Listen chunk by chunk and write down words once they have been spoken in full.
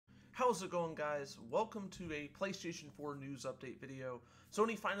How's it going, guys? Welcome to a PlayStation 4 news update video.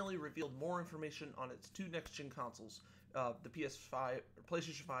 Sony finally revealed more information on its two next-gen consoles, the PS5,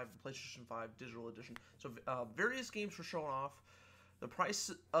 PlayStation 5, and PlayStation 5 Digital Edition. So various games were shown off, the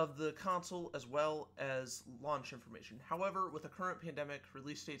price of the console, as well as launch information. However, with the current pandemic,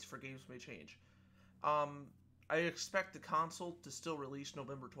 release dates for games may change. I expect the console to still release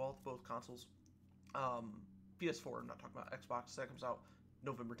November 12th, both consoles. PS4, I'm not talking about Xbox, that comes out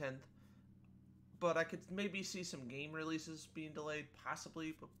November 10th. But I could maybe see some game releases being delayed,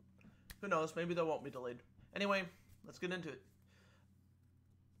 possibly, but who knows, maybe they won't be delayed. Anyway, let's get into it.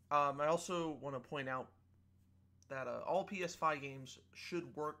 I also want to point out that all PS5 games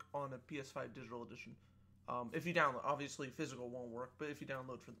should work on a PS5 Digital Edition. If you download, obviously physical won't work, but if you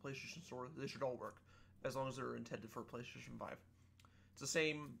download from the PlayStation Store, they should all work, as long as they're intended for PlayStation 5. It's the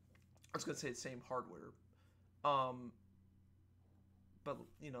same, I was going to say the same hardware. But,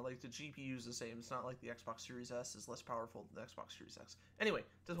 you know, like, the GPU is the same. It's not like the Xbox Series S is less powerful than the Xbox Series X. Anyway,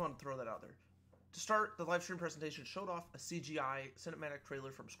 just wanted to throw that out there. To start, the live stream presentation showed off a CGI cinematic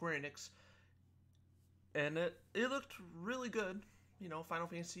trailer from Square Enix. And it looked really good. You know, Final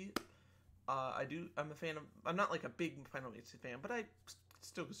Fantasy. I'm a fan of, I'm not like a big Final Fantasy fan, but I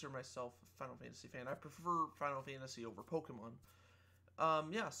still consider myself a Final Fantasy fan. I prefer Final Fantasy over Pokemon.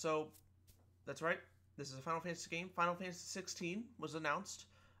 Yeah, so, that's right. This is a Final Fantasy game. Final Fantasy 16 was announced.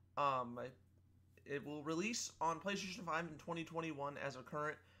 It will release on PlayStation 5 in 2021 as a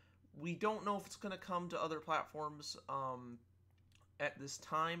current. We don't know if it's going to come to other platforms at this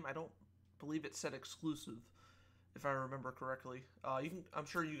time. I don't believe it said exclusive, if I remember correctly. I'm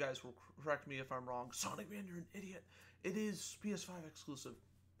sure you guys will correct me if I'm wrong. Sonic Man, you're an idiot. It is PS5 exclusive.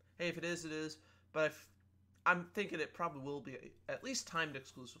 Hey, if it is, it is. But I'm thinking it probably will be at least timed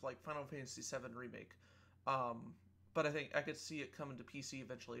exclusive, like Final Fantasy VII Remake. But I think I could see it coming to PC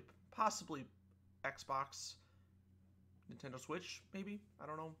eventually. Possibly Xbox, Nintendo Switch, maybe? I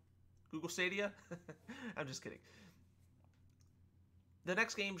don't know. Google Stadia? I'm just kidding. The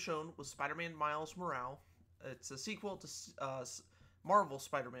next game shown was Spider-Man Miles Morales. It's a sequel to Marvel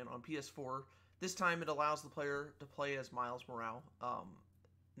Spider-Man on PS4. This time it allows the player to play as Miles Morales.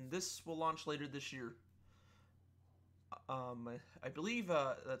 And this will launch later this year. I believe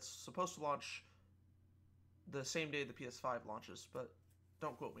that's supposed to launch the same day the PS5 launches, but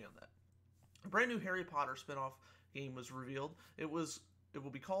don't quote me on that. A brand new Harry Potter spin-off game was revealed. It will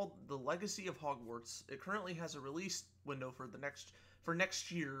be called The Legacy of Hogwarts. It currently has a release window for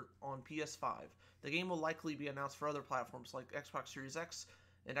next year on PS5. The game will likely be announced for other platforms like Xbox Series X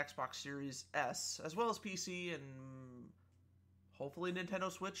and Xbox Series S, as well as PC and hopefully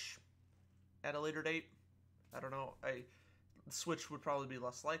Nintendo Switch at a later date. I don't know. Switch would probably be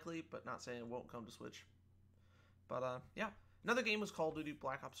less likely, but not saying it won't come to Switch. But, yeah. Another game was Call of Duty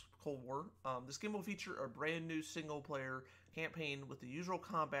Black Ops Cold War. This game will feature a brand new single-player campaign with the usual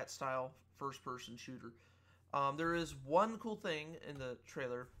combat-style first-person shooter. There is one cool thing in the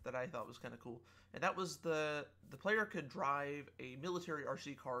trailer that I thought was kind of cool, and that was the player could drive a military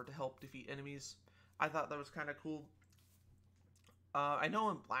RC car to help defeat enemies. I thought that was kind of cool. I know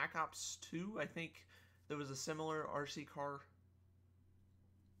in Black Ops 2, I think there was a similar RC car.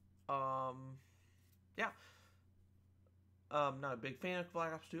 Yeah. Not a big fan of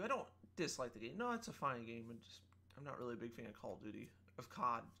Black Ops 2. I don't dislike the game. No, it's a fine game. I'm not really a big fan of Call of Duty, of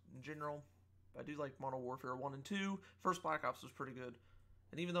COD in general. But I do like Modern Warfare 1 and 2. First Black Ops was pretty good.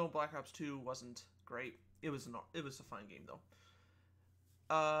 And even though Black Ops 2 wasn't great, it was a fine game,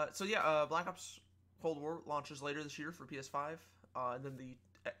 though. So yeah, Black Ops Cold War launches later this year for PS5. And then the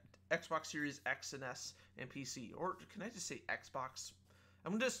Xbox Series X and S and PC. Or can I just say Xbox?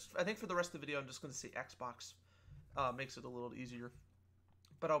 I think for the rest of the video, I'm just going to say Xbox. Makes it a little easier.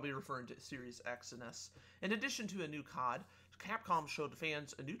 But I'll be referring to Series X and S. In addition to a new COD, Capcom showed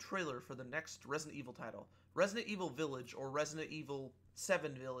fans a new trailer for the next Resident Evil title. Resident Evil Village, or Resident Evil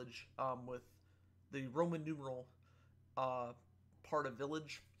 7 Village, with the Roman numeral part of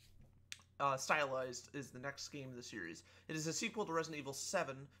Village. Stylized is the next game of the series. It is a sequel to Resident Evil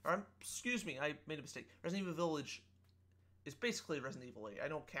 7, excuse me, I made a mistake. Resident Evil Village is basically Resident Evil 8. I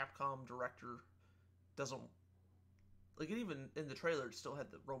know Capcom director doesn't, like, it even in the trailer it still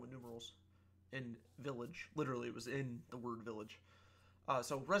had the Roman numerals in Village. Literally, it was in the word Village.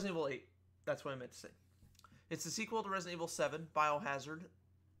 So Resident Evil 8, that's what I meant to say. It's the sequel to Resident Evil 7, Biohazard,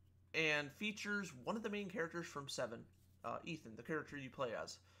 and features one of the main characters from 7, Ethan, the character you play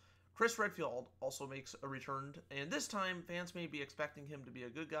as. Chris Redfield also makes a return, and this time fans may be expecting him to be a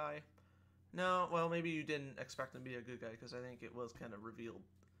good guy. No, well, maybe you didn't expect him to be a good guy, because I think it was kind of revealed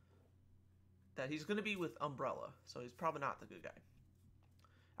that he's going to be with Umbrella, so he's probably not the good guy.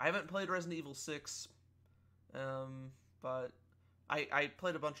 I haven't played Resident Evil 6, but I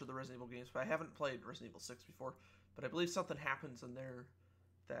played a bunch of the Resident Evil games, but I haven't played Resident Evil 6 before. But I believe something happens in there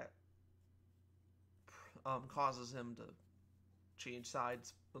that causes him to change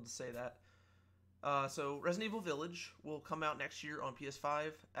sides. Let's say that. So Resident Evil Village will come out next year on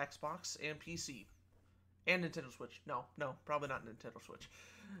PS5, Xbox, and PC. And Nintendo Switch. No, probably not Nintendo Switch.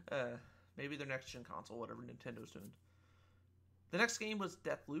 Maybe their next-gen console, whatever Nintendo's doing. The next game was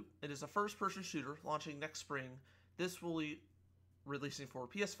Deathloop. It is a first-person shooter launching next spring. This will be releasing for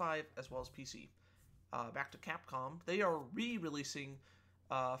PS5 as well as PC. Back to Capcom. They are re-releasing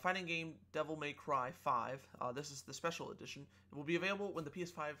fighting game Devil May Cry 5. This is the special edition. It will be available when the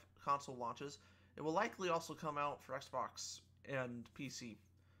PS5 console launches. It will likely also come out for Xbox and PC.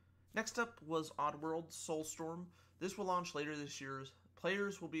 Next up was Oddworld Soulstorm. This will launch later this year.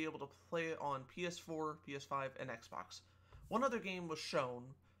 Players will be able to play it on PS4, PS5, and Xbox. One other game was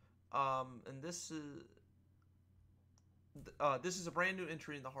shown, and this is a brand new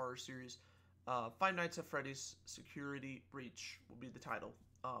entry in the horror series. Five Nights at Freddy's Security Breach will be the title.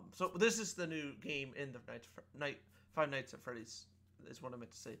 So this is the new game in the Five Nights at Freddy's, is what I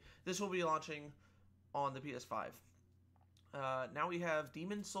meant to say. This will be launching on the PS5. Now we have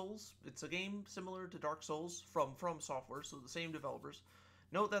Demon Souls. It's a game similar to Dark Souls from Software, so the same developers.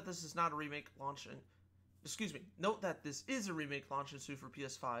 Note that this is not a remake launching. Excuse me. Note that this is a remake launching soon for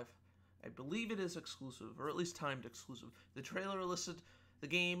PS5. I believe it is exclusive, or at least timed exclusive. The trailer listed the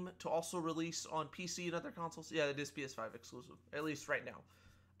game to also release on PC and other consoles. Yeah, it is PS5 exclusive, at least right now.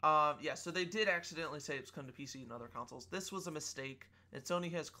 Yeah, so they did accidentally say it's come to PC and other consoles. This was a mistake, and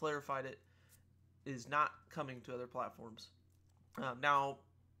Sony has clarified it is not coming to other platforms. Now,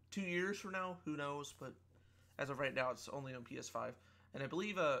 2 years from now, who knows, but as of right now, it's only on PS5. And I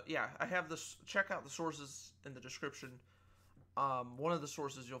believe, yeah, I have this, check out the sources in the description. One of the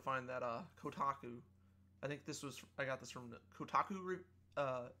sources you'll find that, Kotaku, I think this was, I got this from the Kotaku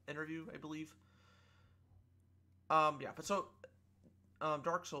interview, I believe. Yeah, but so,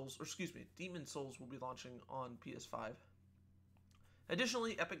 Dark Souls, or excuse me, Demon Souls will be launching on PS5.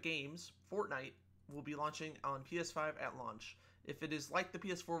 Additionally, Epic Games, Fortnite, will be launching on PS5 at launch. If it is like the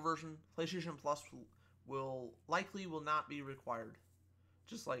PS4 version, PlayStation Plus will not be required.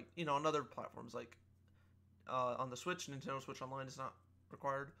 Just like, you know, on other platforms, like on the Switch, Nintendo Switch Online is not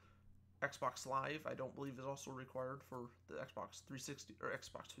required. Xbox Live, I don't believe, is also required for the Xbox 360, or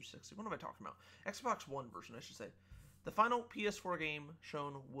Xbox 360. What am I talking about? Xbox One version, I should say. The final PS4 game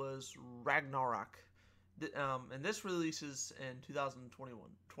shown was Ragnarok. And this releases in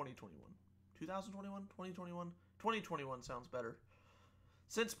 2021. 2021 sounds better.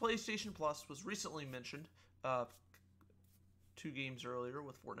 Since PlayStation Plus was recently mentioned 2 games earlier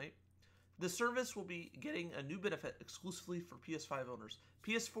with Fortnite, the service will be getting a new benefit exclusively for PS5 owners.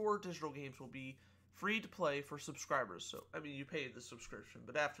 PS4 digital games will be free to play for subscribers. So, I mean, you pay the subscription,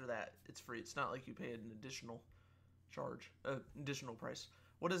 but after that, it's free. It's not like you pay an additional charge, additional price.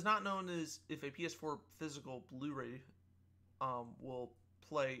 What is not known is if a PS4 physical Blu-ray will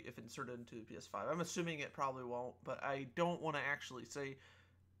play if inserted into the PS5. I'm assuming it probably won't, but I don't want to actually say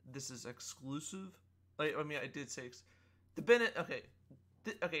this is exclusive. Like, I mean, I did say the Bennett. Okay,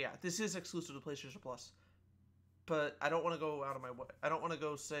 yeah, this is exclusive to PlayStation Plus, but I don't want to go out of my way. I don't want to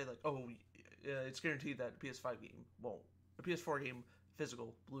go say like, oh, it's guaranteed that a PS5 game won't. A PS4 game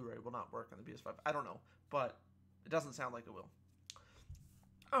physical Blu-ray will not work on the PS5. I don't know, but it doesn't sound like it will.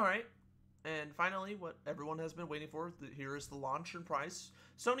 All right. And finally, what everyone has been waiting for, here is the launch and price.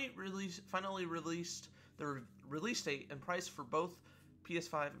 Sony finally released the release date and price for both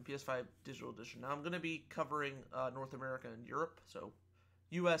PS5 and PS5 Digital Edition. Now, I'm going to be covering North America and Europe, so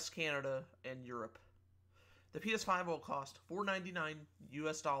US, Canada, and Europe. The PS5 will cost $499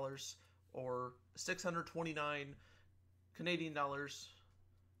 US dollars, or 629 Canadian dollars.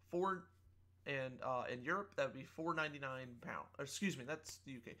 And in Europe, that would be £499. Excuse me, that's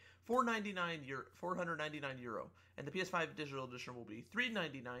the UK. €499, and the PS5 Digital Edition will be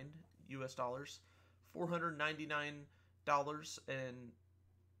 $399 US dollars,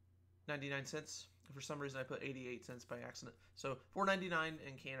 $499.99. For some reason, I put 88 cents by accident. So $499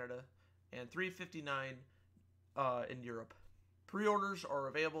 in Canada and $359 in Europe. Pre-orders are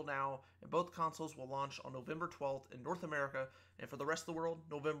available now, and both consoles will launch on November 12th in North America, and for the rest of the world,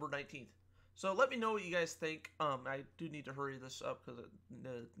 November 19th. So let me know what you guys think. I do need to hurry this up because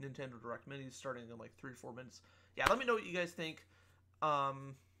the Nintendo Direct Mini is starting in like 3 or 4 minutes. Yeah, let me know what you guys think. I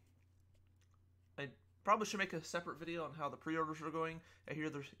probably should make a separate video on how the pre-orders are going. I hear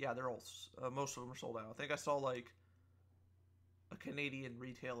they're all, most of them are sold out. I think I saw like a Canadian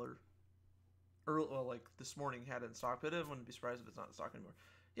retailer, like this morning had it in stock, but I wouldn't be surprised if it's not in stock anymore.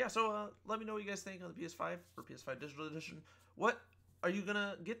 yeah, so let me know what you guys think on the PS5 or PS5 Digital Edition. What are you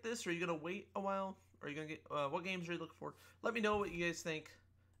gonna get this? Or are you gonna wait a while? Or are you gonna get what games are you looking for? Let me know what you guys think.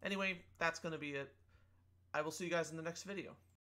 Anyway, that's gonna be it. I will see you guys in the next video.